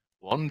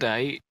 One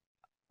day,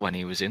 when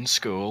he was in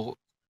school,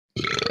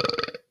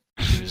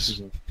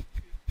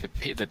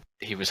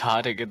 he was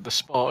hiding in the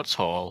sports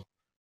hall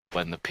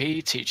when the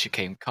PE teacher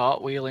came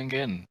cartwheeling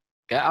in.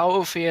 Get out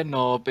of here,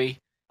 Norby.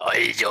 Oh,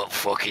 you don't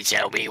fucking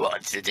tell me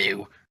what to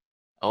do.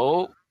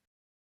 Oh,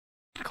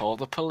 call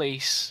the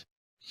police.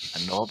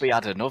 And Norby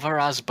had another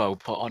Asbo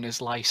put on his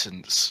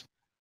license.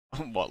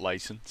 What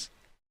license?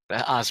 The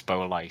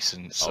Asbo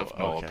license Oh, of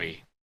Norby.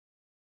 okay.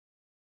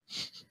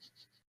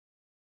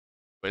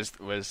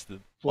 Where's the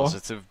What?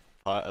 positive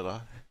part of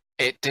that?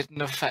 It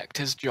didn't affect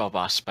his job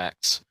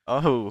aspects.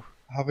 Oh,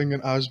 Having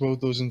an ASBO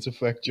doesn't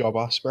affect job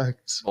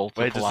aspects.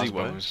 Multiple Where does he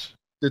work? Asbos.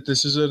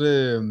 This is a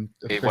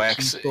He fiction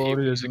works.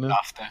 story, He isn't it?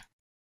 after.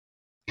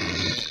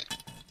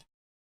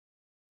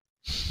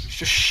 He's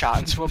just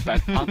shouting to a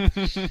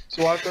bedpan.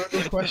 So I've got a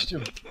good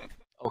question.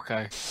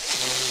 Okay.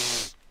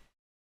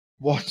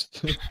 What's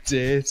the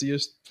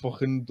dirtiest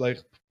fucking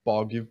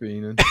bog you've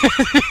been in?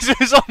 this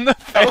was on the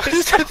That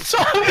face.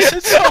 was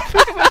the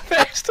topic in the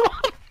first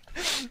one.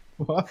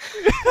 What?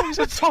 That was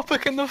a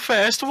topic in the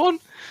first one.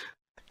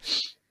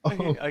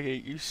 Oh, I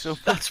hate you so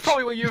much. That's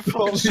probably what you're fucking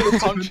probably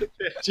subconscious.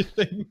 do you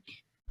think?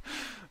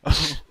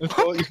 Oh, I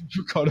thought you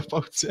forgot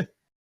about it.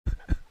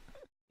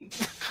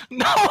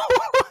 No.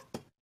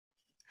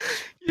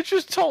 You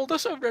just told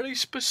us a very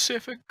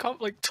specific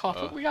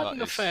topic we had that in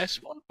the is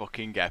first one.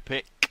 fucking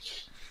epic.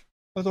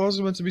 I thought I was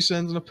meant to be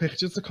sending a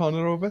picture to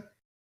Connor over.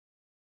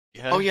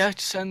 Yeah. Oh yeah,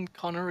 send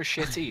Connor a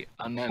shitty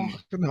and then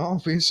Fucking hell,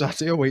 I've been sat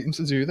here waiting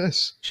to do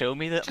this. Show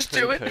me that. just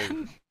do it.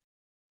 poo-poo.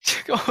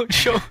 Go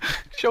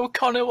show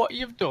Connor what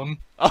you've done.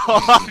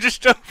 Oh, I've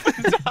just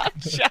opened that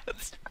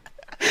chat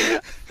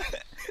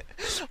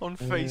on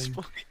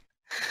Facebook.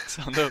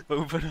 Stand up,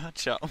 open that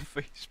chat on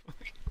Facebook.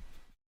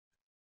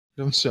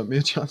 You haven't sent me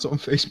a chat on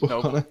Facebook,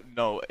 No, Connor.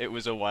 no, it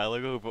was a while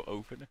ago, but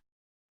open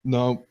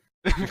No,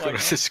 it. You've Why got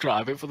not? to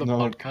describe it for the No.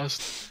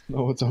 podcast.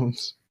 no, I don't.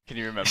 Can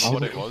you remember How what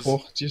the it was?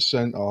 fuck do you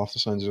send? I'll have to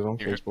send it on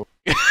You're- Facebook.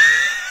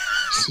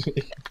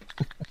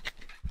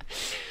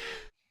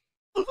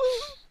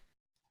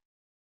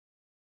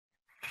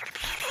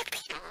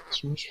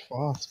 So much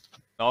fart.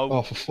 No,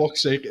 Oh, for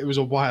fuck's sake, it was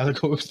a while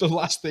ago. It was the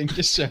last thing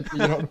you sent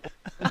me. On.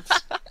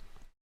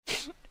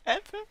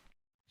 ever.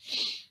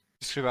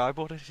 Describe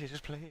what it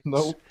is, please.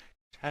 No,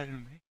 Tell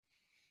me,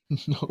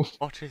 no.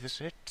 what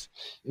is it?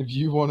 If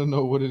you want to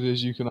know what it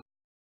is, you can.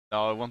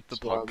 No, I want the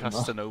Sorry, podcast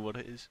no. to know what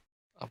it is.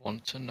 I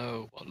want to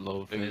know what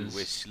love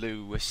is.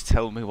 Lewis,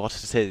 tell me what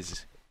it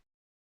is.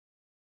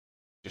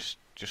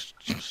 Just,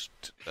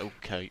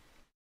 okay.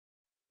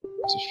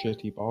 It's a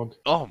shitty bog.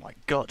 Oh my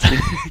god.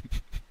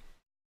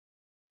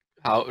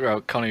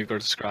 Right, Connor, you've got to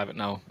describe it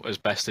now as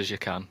best as you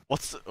can.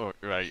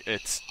 Right,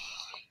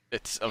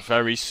 it's a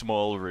very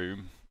small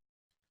room.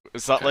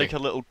 Is that Okay. like a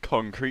little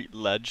concrete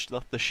ledge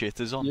that the shit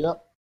is on?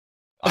 Yep.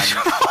 And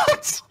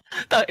What?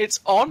 That it's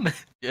on.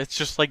 it's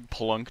just like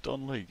plunked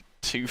on like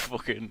two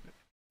fucking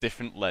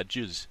different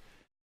ledges.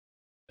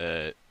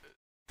 The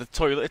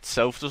toilet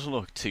itself doesn't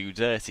look too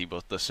dirty,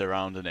 but the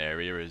surrounding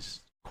area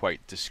is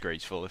quite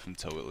disgraceful, if I'm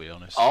totally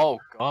honest. Oh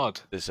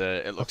God. There's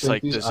it I looks think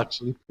like there's there's a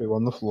actually poo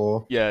on the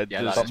floor. yeah,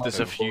 Yeah, there's, that is there's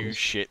a my few fault.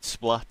 shit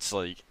splats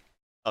like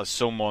as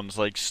someone's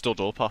like stood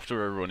up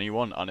after a runny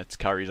one and it's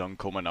carried on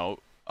coming out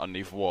and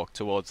they've walked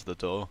towards the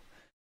door.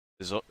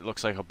 It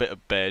looks like a bit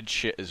of bird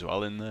shit as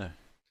well in there.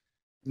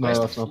 No, Where's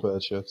the that's not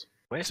bad shit.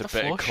 Where's It's the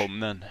a bit flush? of cum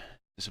then.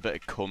 There's a bit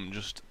of cum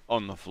just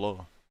on the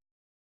floor.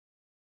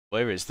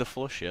 Where is the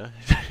flush, yeah?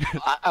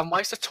 And why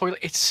is the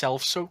toilet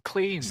itself so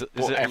clean? Is it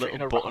but a everything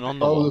little button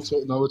around on it- the Oh,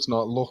 wall? no, it's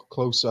not. Look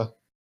closer.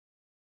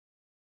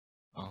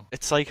 Oh.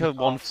 It's like a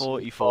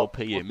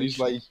 144p image.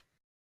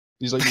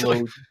 These like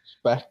low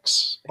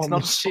specs. It's on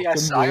not the fucking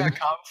CSI. I room.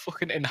 can't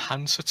fucking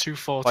enhance a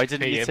 240p Why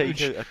didn't you image.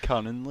 take a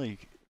Canon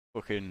like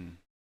fucking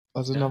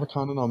I didn't have a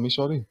Canon on me,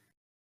 sorry.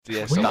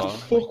 Where the DSLR?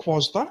 fuck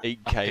was that?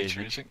 8K That picture,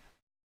 image. isn't-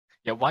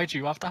 Yeah, why do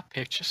you have that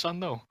picture, son?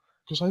 Though.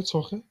 Because I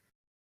took it.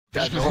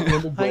 Yeah, I don't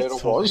remember where it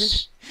took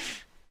was.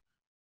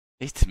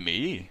 It's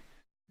me.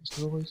 Is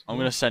there always- I'm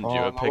gonna send you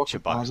Oh, a no, picture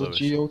it back, has a Lewis.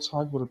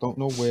 geotag, but I don't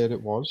know where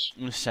it was.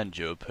 I'm gonna send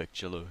you a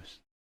picture, Lewis.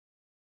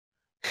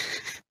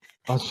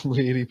 I'd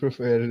really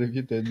prefer it if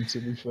you didn't, to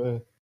be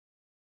fair.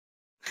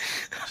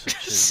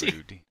 Such See- a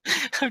rudy.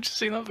 I've just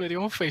seen that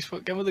video on Facebook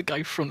again where the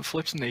guy front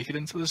flips naked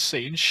into the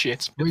sea and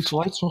shits. Wait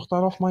till I took that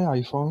off my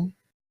iPhone.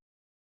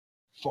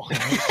 Fucking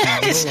hell,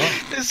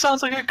 It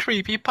sounds like a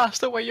creepy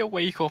pasta where you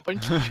wake up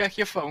and check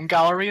your phone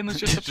gallery and there's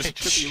just a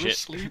picture of you shit.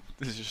 asleep.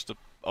 There's just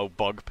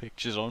bog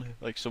pictures on it.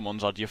 Like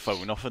someone's had your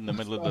phone off in the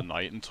middle of the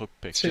night and took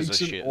pictures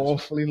takes of an shit.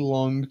 awfully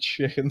long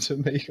chicken to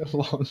make a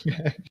long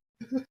egg.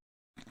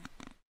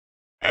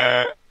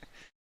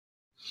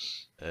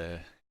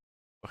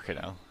 Fucking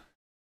hell.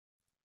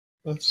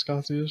 That's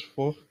scatty as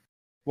fuck.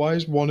 Why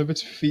is one of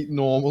its feet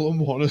normal and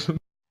one of them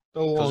the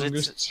 'Cause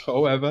longest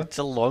toe ever? It's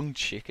a long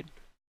chicken.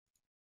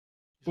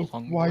 But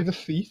long why one. the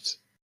feet?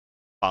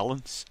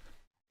 Balance.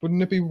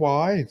 Wouldn't it be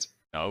wide?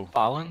 No,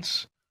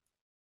 Balance.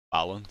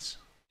 balance.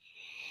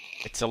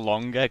 It's a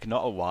long egg,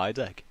 not a wide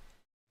egg.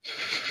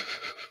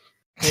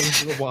 What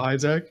is a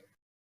wide egg?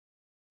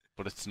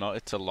 But it's not,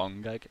 it's a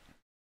long egg.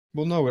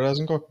 Well, no, it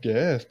hasn't got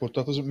girth, but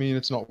that doesn't mean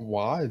it's not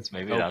wide.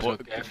 Maybe No, that's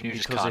but okay if you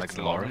just because can't it's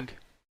ignore long. it.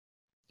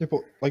 Yeah,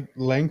 but like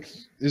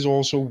length is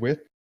also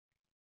width.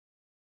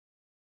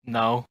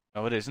 No.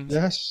 No, it isn't.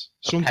 Yes,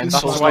 something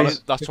pencil That's size why. is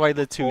That's why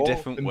they're two tall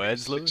different and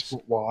words, 6 Lewis.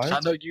 foot wide. I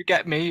know you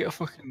get me a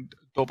fucking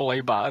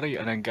AA battery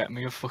and then get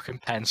me a fucking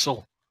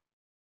pencil.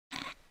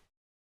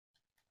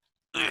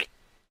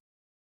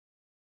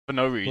 For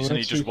no Well, reason,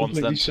 he they're just two wants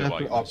them completely two separate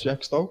items.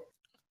 objects, though.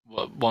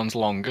 One's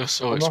longer,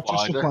 so I'm it's not just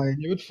wider. supplying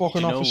you with Do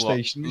fucking you off know a what,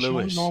 station.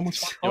 Lewis? Normal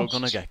You're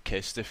gonna get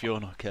kissed if you're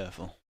not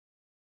careful.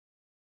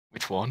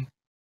 Which one?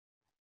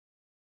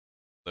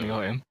 Me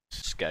or him?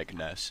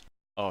 Skegness.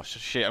 Oh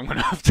shit! I'm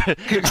gonna have to.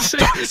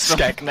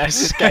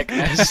 Skegness,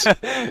 Skegness.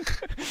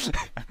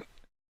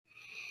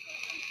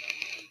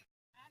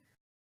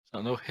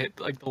 So no, hit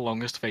like the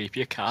longest vape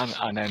you can,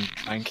 and then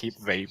try and keep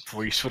vape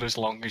voice for as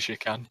long as you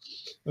can.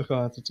 I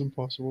can't, it's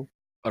impossible.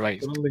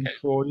 Alright, Got a link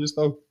for you,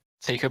 though.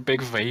 take a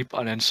big vape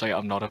and then say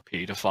I'm not a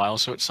paedophile,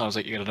 so it sounds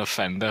like you're an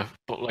offender.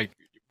 But like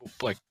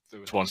there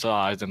was once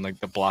I was in like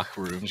the black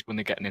rooms when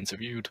they're getting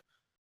interviewed.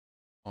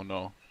 Oh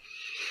no!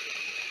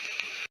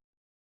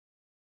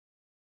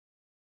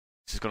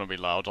 This is gonna be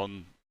loud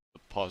on the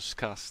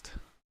podcast.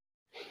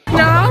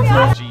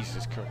 No!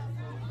 Jesus Christ!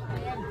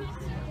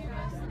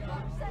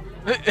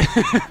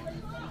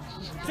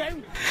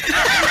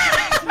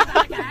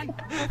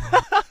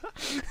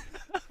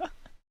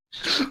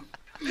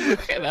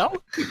 Fucking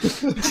hell. He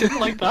didn't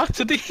like that,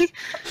 did he?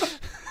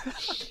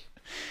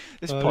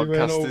 This He went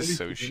podcast over is the-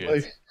 so shit.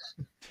 like,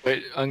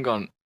 Wait, hang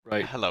on.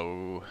 Right,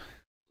 Hello.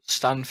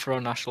 stand for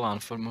a national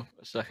anthem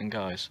a second,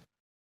 guys.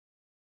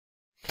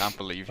 Can't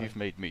believe you've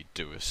made me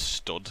do a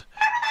stud.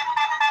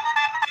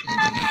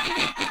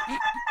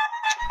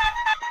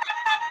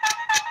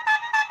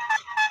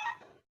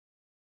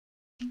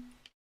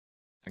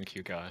 Thank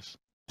you, guys.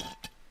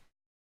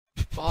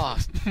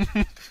 Boss.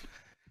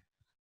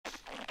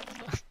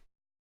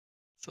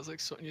 Sounds like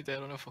something you did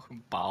on a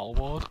fucking bowel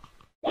ward.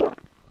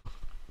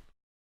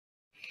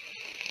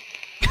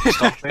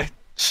 Stop it.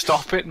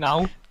 Stop it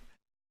now. You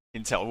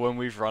can tell when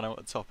we've run out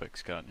of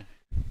topics, can't you?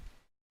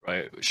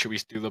 Right, should we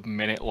do the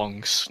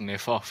minute-long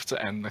sniff off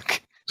to end the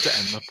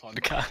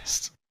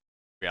podcast?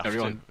 We have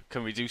Everyone- to.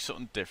 Can we do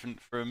something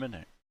different for a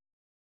minute?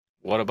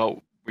 What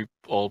about we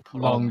all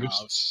put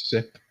longest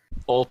sip.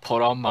 our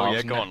Oh mouths?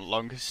 yeah, go on.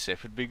 Longest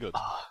sip would be good.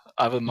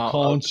 I have a mouth.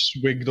 Can't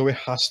swig though, it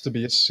has to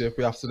be a sip.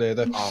 We have to do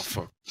that. Oh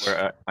fuck!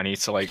 I need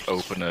to like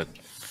open a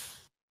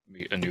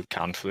new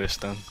can for this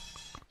then.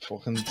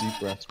 Fucking deep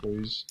breaths,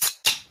 boys.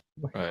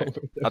 Right.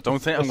 I don't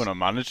think I'm gonna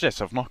manage this.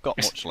 I've not got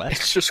much left.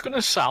 It's just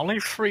gonna sound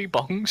like 3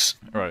 bongs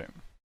Right.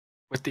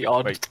 with the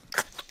odd. Wait.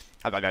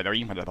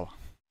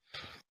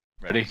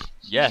 Ready?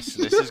 Yes,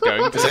 this is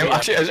going to Does be. anyone,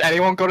 actually, has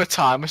anyone got a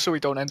timer so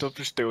we don't end up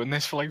just doing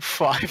this for like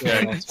 5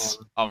 Yeah, minutes? that's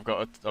fine. I've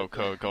got a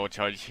go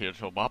charge here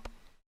to map.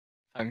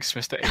 Thanks,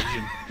 Mr.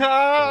 Asian.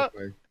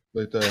 Okay.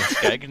 Wait there.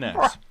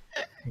 Skegness.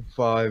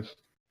 5,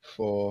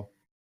 4,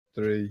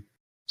 3,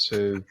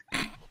 2,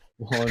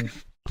 1.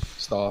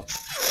 Stop.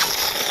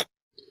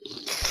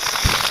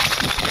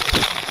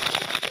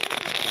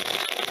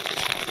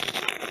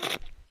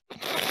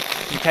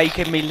 I'm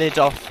taking me lid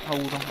off.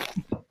 Hold on.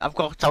 I've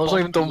got. That was not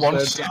even done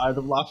once. Dead side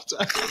of laughter.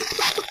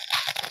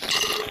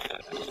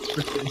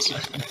 15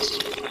 seconds.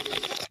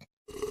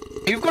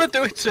 You've got to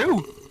do it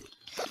too.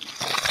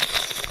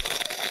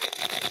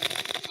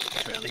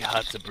 It's really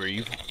hard to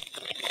breathe.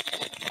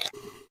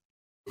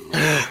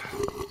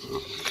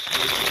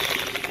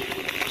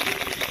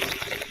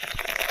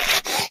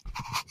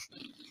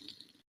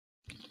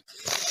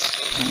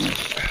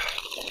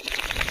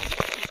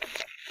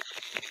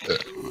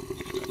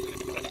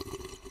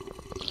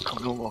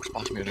 Come on, walks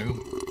past my room.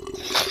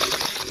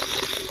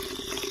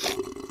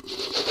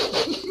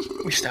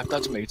 My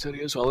stepdad's mate here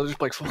as well. They're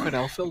just like fucking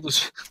hell, Phil.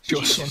 There's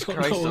your son. Jesus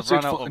Christ, I'll I've take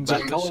run out of fucking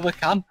drink peppers. all I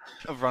can.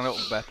 I've run out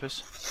of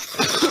peppers.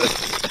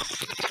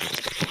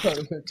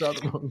 It's out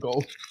of one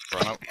goal.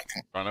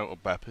 Run out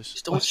of peppers.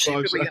 Just don't That's shoot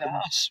 5 it with your seconds.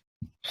 ass.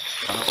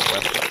 Run out of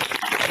peppers.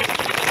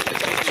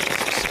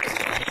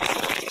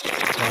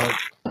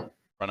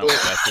 Run out of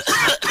peppers.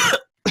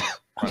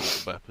 Run out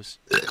of peppers.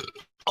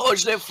 Oh, I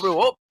just never threw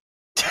up.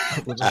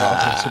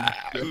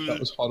 That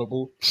was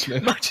horrible.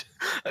 Sniff. Imagine,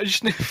 I just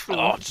sniffed.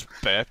 Oh, just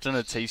burped and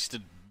it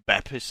tasted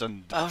beppis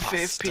and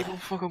pasta. People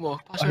fucking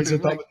walk past. I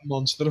did that with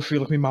Monster. I feel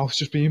like my mouth's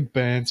just being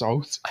burnt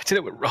out. I did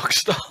it with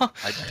Rockstar.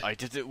 I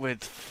did it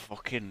with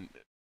fucking...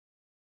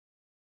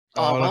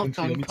 Oh, I well can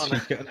feel done, my Connor.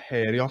 teeth getting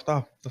hairy off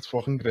that. That's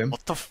fucking grim.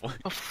 What the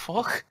fuck? The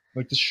fuck?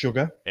 Like the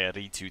sugar.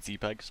 Airy tootie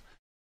pegs.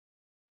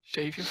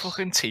 Shave your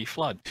fucking teeth,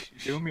 lad.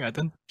 Do me head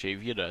in.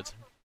 Shave your head.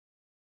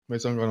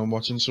 Mate, I'm going and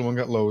watching someone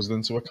get loaded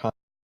into a can.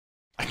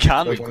 I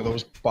can't. Like one of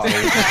those barrels.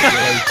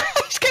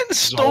 Like, He's getting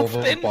dissolve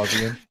stuffed the in.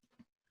 body in.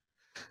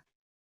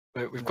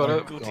 Wait, we've got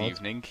to. Good God.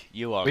 evening.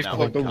 You are We've now got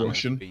like the a can of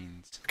Russian.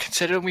 beans.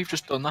 Considering we've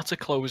just done that to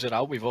close it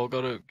out, we've all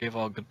got to give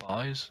our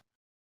goodbyes.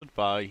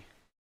 Goodbye.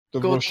 The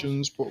Good.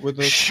 Russians, but with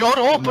the Shut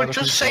up and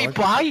American just say flag.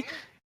 bye.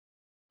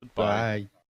 Goodbye. Bye.